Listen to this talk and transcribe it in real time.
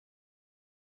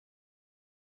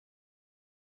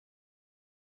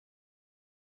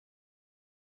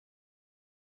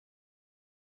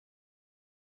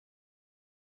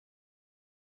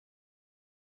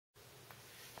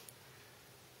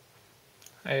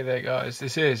Hey there guys,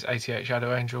 this is 88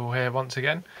 Shadow Angel here once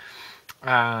again,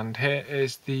 and here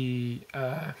is the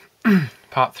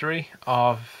part 3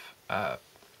 of the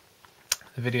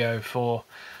video for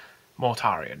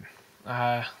Mortarion.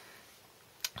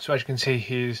 So as you can see,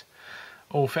 he's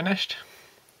all finished,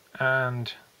 and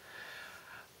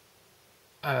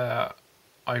I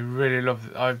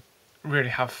really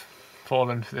have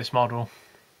fallen for this model.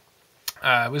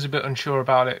 I was a bit unsure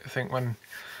about it, I think, when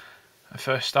I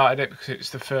first started it, because it's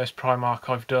the first Primarch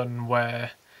I've done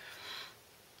where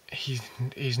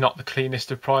he's not the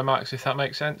cleanest of Primarchs, if that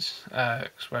makes sense.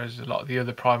 Whereas a lot of the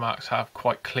other Primarchs have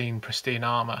quite clean, pristine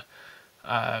armour.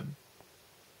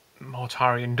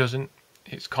 Mortarion doesn't.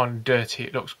 It's kind of dirty.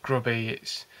 It looks grubby.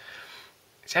 It's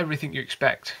everything you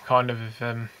expect, kind of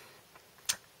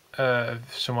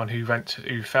someone who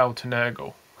fell to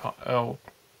Nurgle, or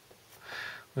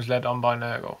was led on by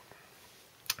Nurgle.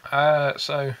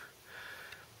 So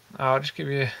I'll just give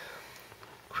you a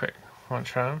quick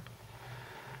once round.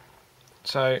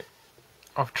 So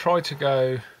I've tried to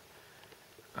go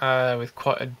with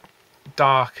quite a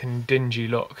dark and dingy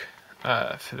look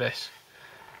for this,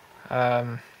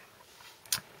 and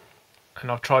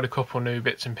I've tried a couple new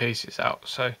bits and pieces out,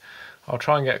 so I'll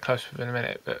try and get close with it in a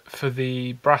minute. But for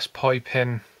the brass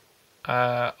piping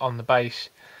on the base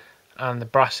and the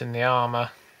brass in the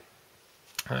armour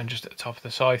and just at the top of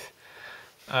the scythe,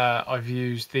 I've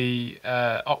used the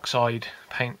oxide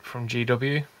paint from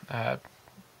GW,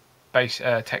 base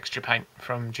texture paint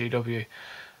from GW,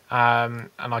 and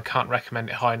I can't recommend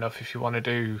it high enough if you want to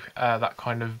do that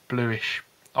kind of bluish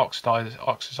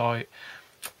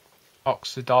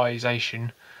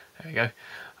oxidization, there you go,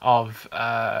 of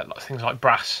things like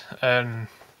brass and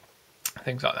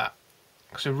things like that.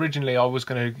 So originally I was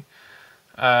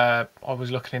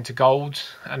looking into gold,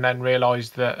 and then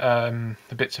realised that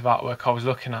the bits of artwork I was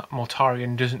looking at,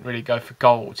 Mortarion doesn't really go for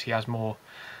gold. He has more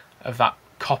of that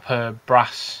copper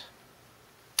brass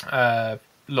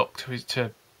look to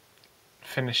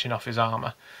finishing off his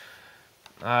armour.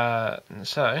 And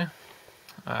so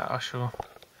I shall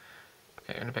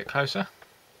get in a bit closer.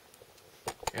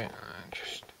 Okay,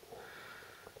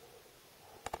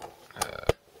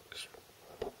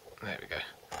 there we go.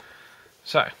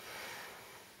 So, as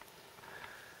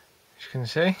you can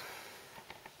see,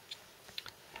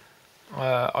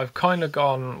 I've kind of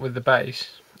gone with the base.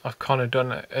 I've kind of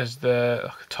done it as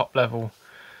the top level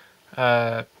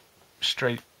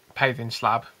straight paving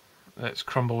slab that's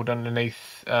crumbled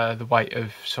underneath the weight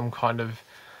of some kind of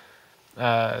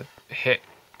hit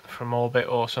from orbit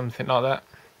or something like that,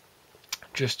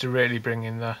 just to really bring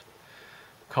in the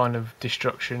kind of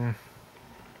destruction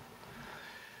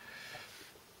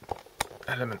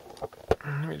element.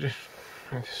 Let me just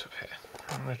move this up here.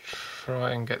 I'm going to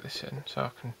try and get this in so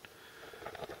I can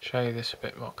show you this a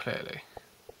bit more clearly,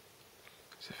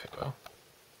 as if it will.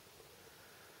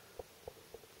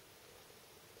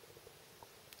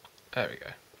 There we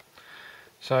go.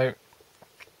 So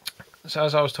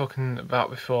as I was talking about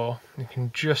before, you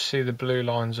can just see the blue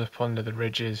lines up under the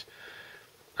ridges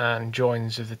and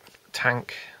joins of the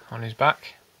tank on his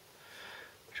back,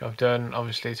 which I've done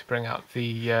obviously to bring out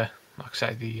the like I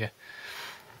say, the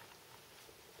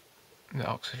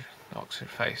oxide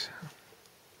face.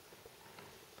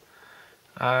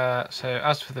 So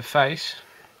as for the face,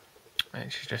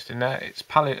 it's just in there. It's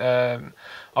palette.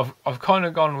 I've kind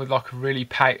of gone with like a really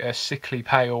sickly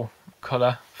pale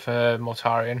colour for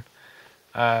Mortarion,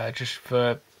 just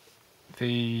for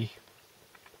the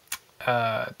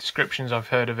descriptions I've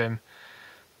heard of him.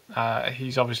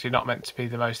 He's obviously not meant to be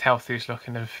the most healthiest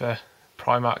looking of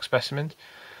Primarch specimens.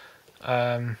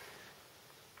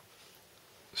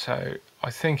 So I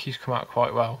think he's come out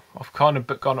quite well. I've kind of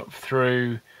gone up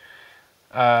through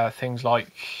things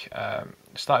like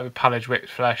started with pallid witch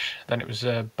flesh, then it was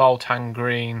boltang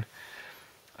green,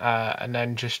 and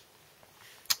then just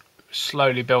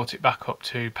slowly built it back up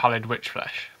to pallid witch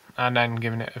flesh, and then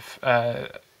given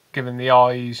the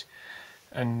eyes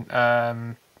and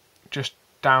just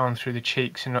down through the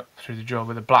cheeks and up through the jaw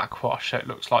with a black wash, so it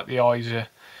looks like the eyes are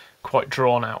quite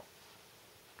drawn out,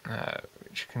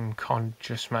 which you can kind of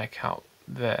just make out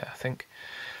there, I think.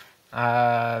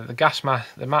 The gas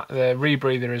mask, the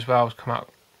rebreather as well has come out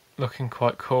looking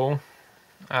quite cool.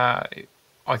 To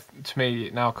me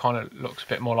it now kind of looks a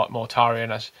bit more like Mortarion,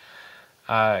 as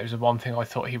it was the one thing I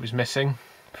thought he was missing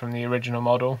from the original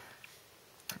model.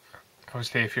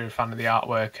 Obviously, if you're a fan of the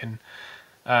artwork and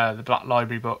the Black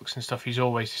Library books and stuff, he's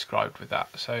always described with that.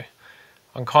 So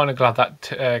I'm kind of glad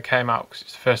that came out, because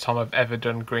it's the first time I've ever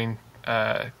done green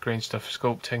stuff for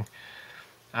sculpting,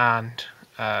 and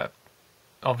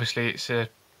obviously it's a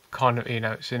kind of,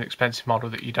 it's an expensive model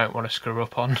that you don't want to screw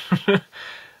up on.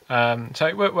 So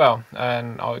it worked well,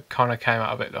 and I kind of came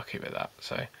out a bit lucky with that.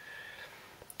 So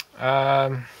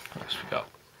what else we got?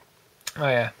 Oh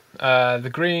yeah, the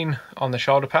green on the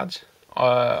shoulder pads.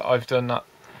 I've done that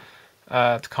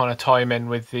to kind of tie him in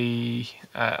with the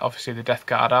obviously the Death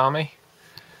Guard army.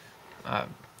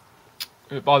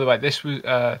 By the way, this was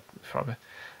probably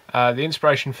the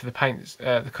inspiration for the paint,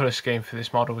 the colour scheme for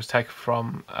this model was taken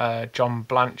from John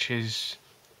Blanche's,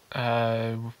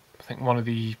 I think one of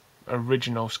the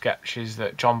original sketches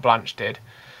that John Blanche did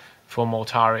for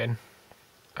Mortarion,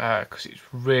 because it's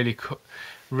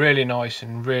really nice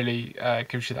and really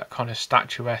gives you that kind of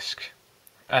statuesque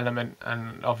element,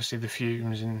 and obviously the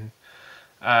fumes and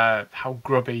how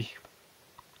grubby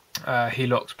he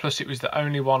looks. Plus, it was the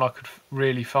only one I could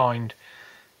really find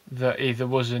that either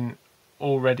wasn't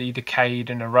already decayed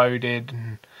and eroded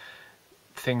and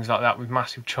things like that, with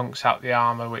massive chunks out the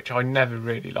armour, which I never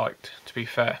really liked, to be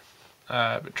fair.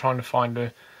 But trying to find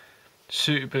a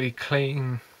suitably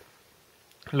clean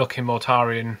looking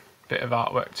Mortarion bit of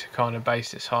artwork to kind of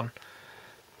base this on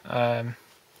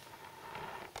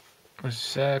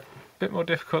was a bit more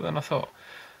difficult than I thought.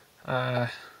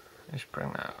 Let's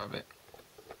bring that up a bit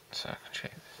so I can show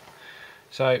you this.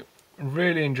 So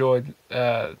really enjoyed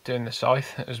doing the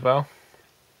scythe as well.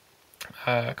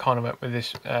 Kind of went with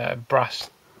this brass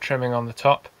trimming on the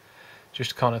top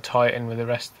just to kind of tie it in with the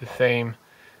rest of the theme,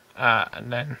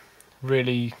 and then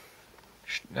really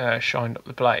shined up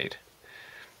the blade,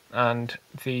 and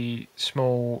the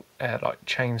small like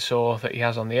chainsaw that he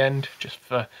has on the end just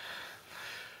for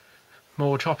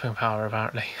more chopping power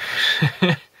apparently.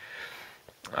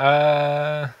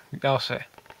 Also,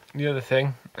 the other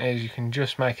thing is you can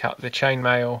just make out the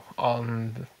chainmail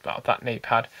on that knee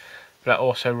pad, but that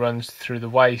also runs through the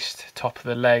waist, top of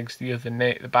the legs, the other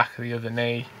knee, the back of the other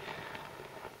knee,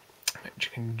 which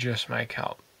you can just make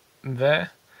out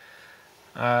there.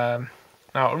 Now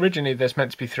originally there's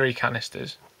meant to be 3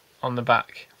 canisters on the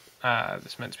back.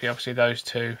 There's meant to be obviously those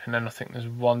 2, and then I think there's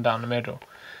 1 down the middle.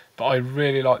 But I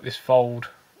really like this fold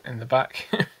in the back.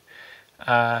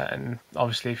 And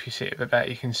obviously if you see it a bit better,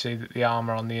 you can see that the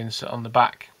armour on the inside, on the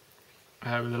back,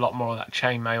 with a lot more of that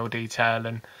chainmail detail,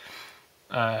 and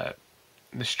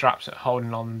the straps that are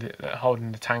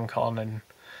holding the tank on and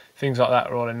things like that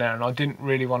are all in there. And I didn't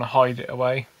really want to hide it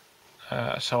away,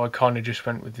 so I kind of just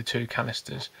went with the 2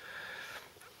 canisters,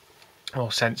 or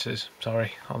sensors,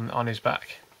 sorry, on his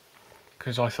back,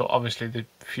 because I thought obviously the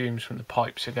fumes from the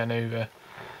pipes are going to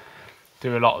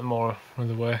do a lot more of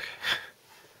the work.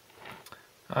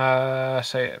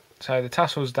 So the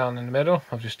tassels down in the middle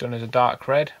I've just done as a dark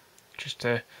red, just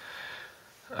because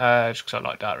I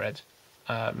like dark reds,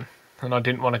 and I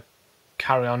didn't want to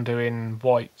carry on doing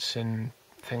whites and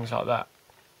things like that.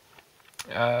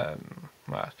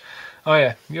 Right. Oh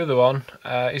yeah, the other one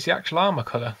is the actual armour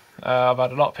colour. I've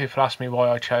had a lot of people ask me why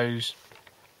I chose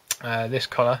this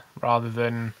colour rather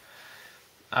than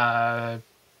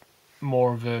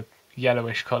more of a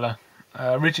yellowish colour.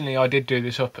 Originally I did do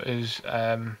this up as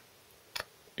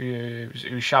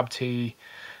Ushabti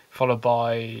followed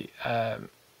by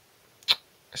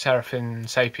Seraphim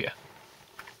Sapia,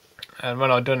 and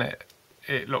when I'd done it,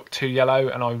 it looked too yellow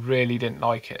and I really didn't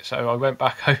like it, so I went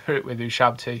back over it with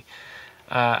Ushabti,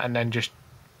 and then just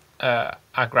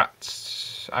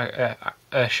Agrat's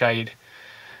shade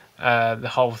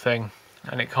the whole thing,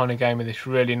 and it kind of gave me this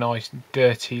really nice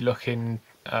dirty looking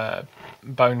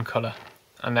bone colour,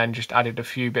 and then just added a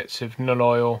few bits of null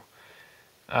oil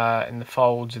in the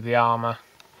folds of the armour,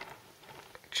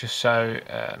 just so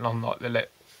on like the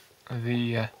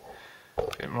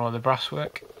bit more of the brass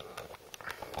work.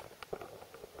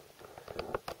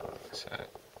 So,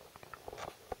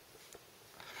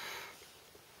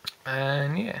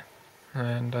 and yeah,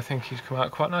 and I think he's come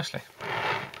out quite nicely.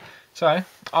 So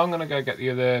I'm going to go get the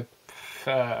other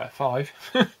 5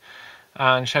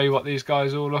 and show you what these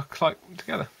guys all look like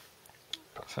together.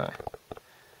 So,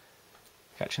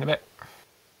 catch you in a bit.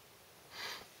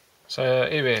 So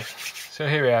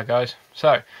here we are, guys.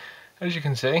 So, as you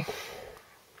can see,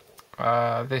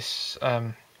 this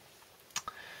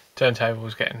turntable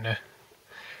is getting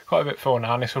quite a bit full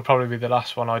now, and this will probably be the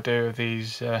last one I do of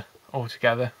these all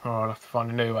together, or I'll have to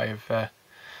find a new way of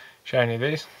showing you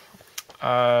these.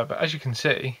 But as you can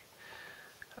see,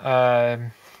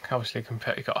 obviously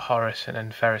you've got Horus and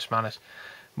then Ferrus Manus.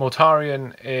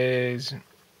 Mortarion is,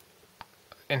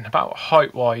 in about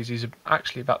height wise, he's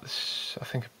actually about this, I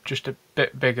think, just a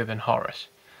bit bigger than Horus.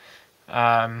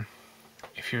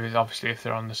 If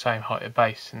they're on the same height of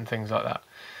base and things like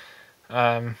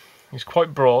that. He's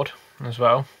quite broad as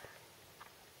well.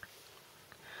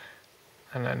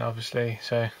 and then obviously,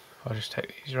 so I'll just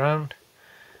take these around.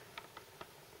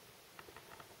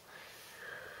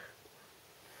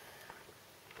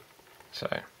 So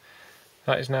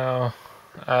that is now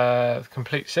the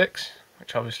complete 6,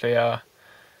 which obviously are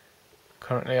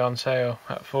currently on sale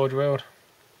at Forge World.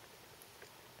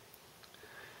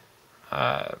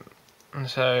 And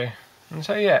so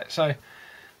yeah, so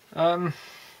so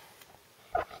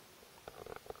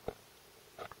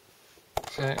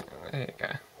there you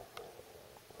go.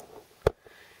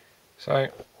 So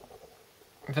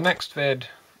the next vid,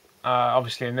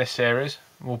 obviously in this series,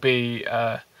 will be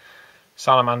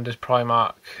Salamander's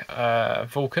Primarch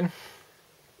Vulcan,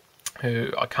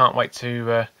 who I can't wait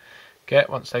to get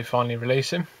once they finally release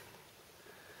him.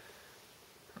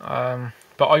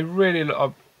 But I really,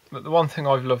 the one thing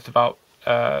I've loved about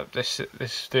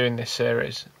doing this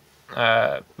series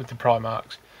with the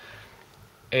Primarchs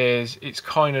is it's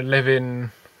kind of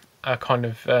living a kind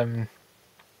of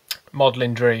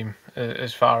modelling dream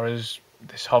as far as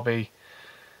this hobby.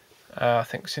 I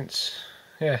think since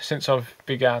I've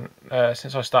began,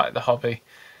 since I started the hobby,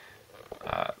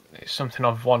 it's something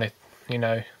I've wanted. You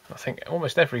know, I think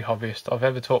almost every hobbyist I've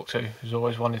ever talked to has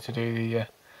always wanted to do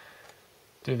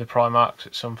the Primarchs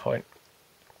at some point.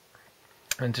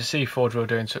 And to see Forge World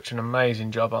doing such an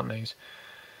amazing job on these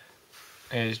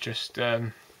is just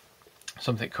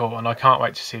something cool, and I can't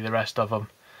wait to see the rest of them.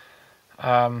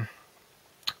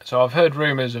 So I've heard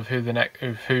rumours of who the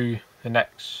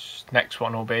next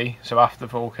one will be. So after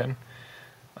Vulcan,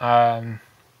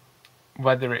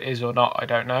 whether it is or not, I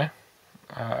don't know.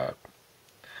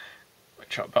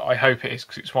 But I hope it is,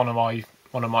 because it's one of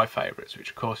my favourites, which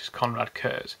of course is Conrad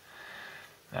Kurz,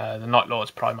 the Night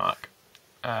Lord's Primarch.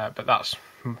 But that's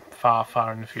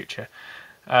far in the future.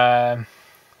 The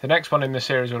next one in the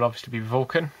series will obviously be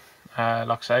Vulcan. Like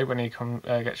I say, when he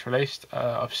gets released,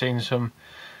 I've seen some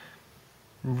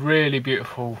really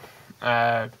beautiful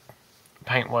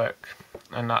paintwork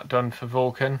and that done for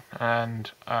Vulcan,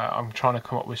 and I'm trying to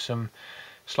come up with some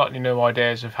slightly new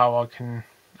ideas of how I can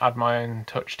add my own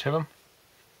touch to them.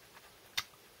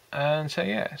 And so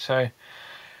yeah, so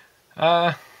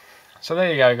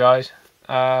there you go, guys.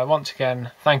 Once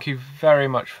again, thank you very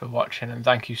much for watching, and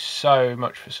thank you so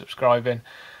much for subscribing.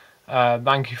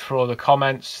 Thank you for all the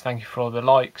comments, thank you for all the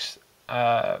likes,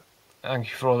 thank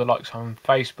you for all the likes on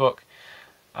Facebook.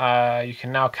 You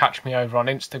can now catch me over on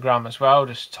Instagram as well.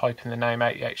 Just type in the name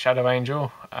 88 Shadow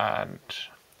Angel and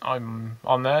I'm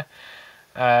on there,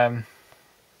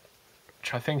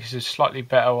 which I think is a slightly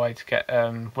better way to get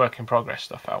work in progress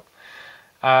stuff out.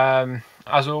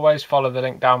 As always, follow the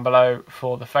link down below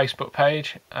for the Facebook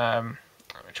page,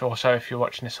 which also, if you're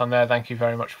watching this on there, thank you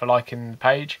very much for liking the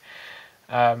page,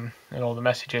 and all the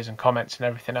messages and comments and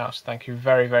everything else. Thank you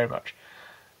very much.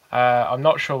 I'm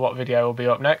not sure what video will be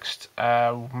up next.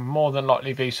 More than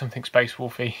likely be something Space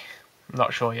Wolfy. I'm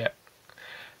not sure yet.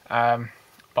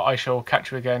 But I shall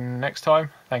catch you again next time.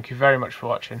 Thank you very much for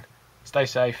watching. Stay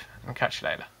safe and catch you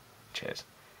later. Cheers.